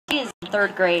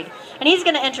third grade, and he's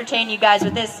going to entertain you guys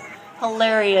with this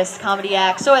hilarious comedy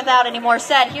act. So without any more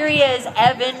said, here he is,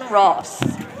 Evan Ross.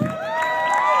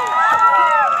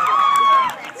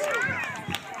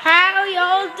 How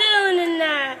y'all doing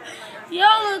tonight?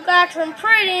 Y'all look like some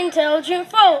pretty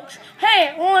intelligent folks.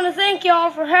 Hey, I want to thank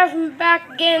y'all for having me back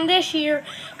again this year.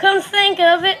 Come think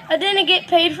of it, I didn't get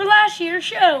paid for last year's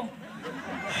show.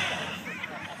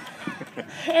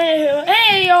 Anywho,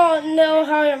 hey, y'all know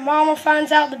how your mama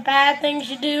finds out the bad things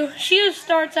you do? She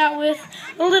starts out with,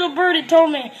 "The little bird had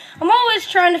told me." I'm always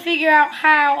trying to figure out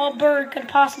how a bird could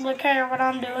possibly care what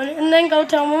I'm doing, and then go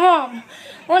tell my mom.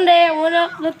 One day I went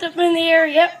up, looked up in the air,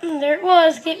 yep, and there it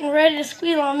was, getting ready to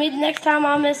squeal on me the next time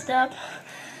I messed up.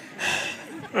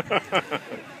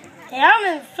 Yeah,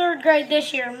 I'm in third grade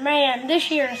this year. Man,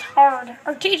 this year is hard.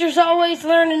 Our teacher's always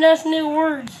learning us new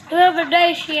words. The other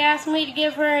day, she asked me to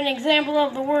give her an example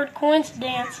of the word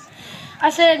coincidence. I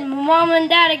said, my mom and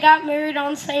daddy got married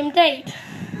on the same date.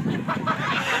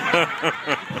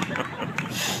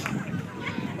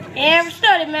 Yeah, we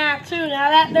study math too. Now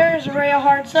that there's a real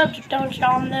hard subject, don't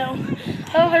y'all know?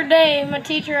 The other day, my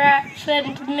teacher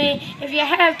said to me, if you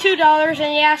have $2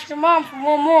 and you ask your mom for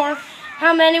one more,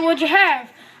 how many would you have?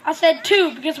 I said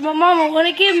 2 because my mama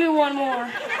wouldn't give me one more.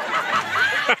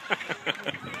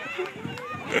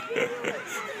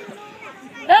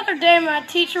 The other day, my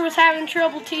teacher was having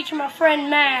trouble teaching my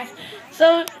friend math.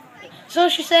 So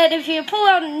she said, if you pull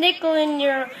out a nickel in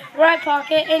your right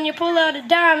pocket and you pull out a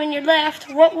dime in your left,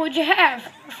 what would you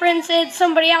have? My friend said,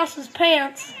 somebody else's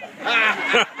pants.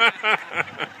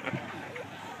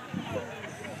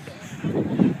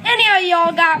 Any of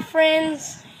y'all got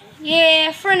friends? Yeah,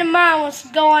 a friend of mine wants to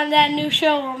go on that new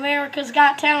show, America's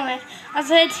Got Talent. I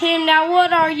said to him, now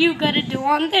what are you going to do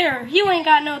on there? You ain't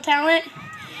got no talent.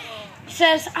 He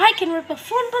says, I can rip a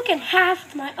phone book in half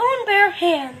with my own bare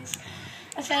hands.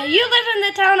 I said, you live in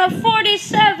the town of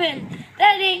 47.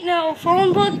 That ain't no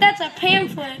phone book, that's a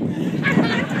pamphlet.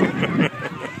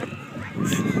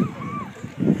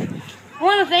 I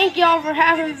want to thank y'all for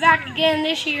having me back again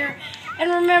this year. And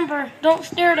remember, don't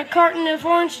stare at a carton of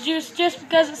orange juice just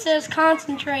because it says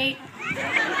concentrate.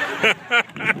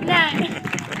 Night.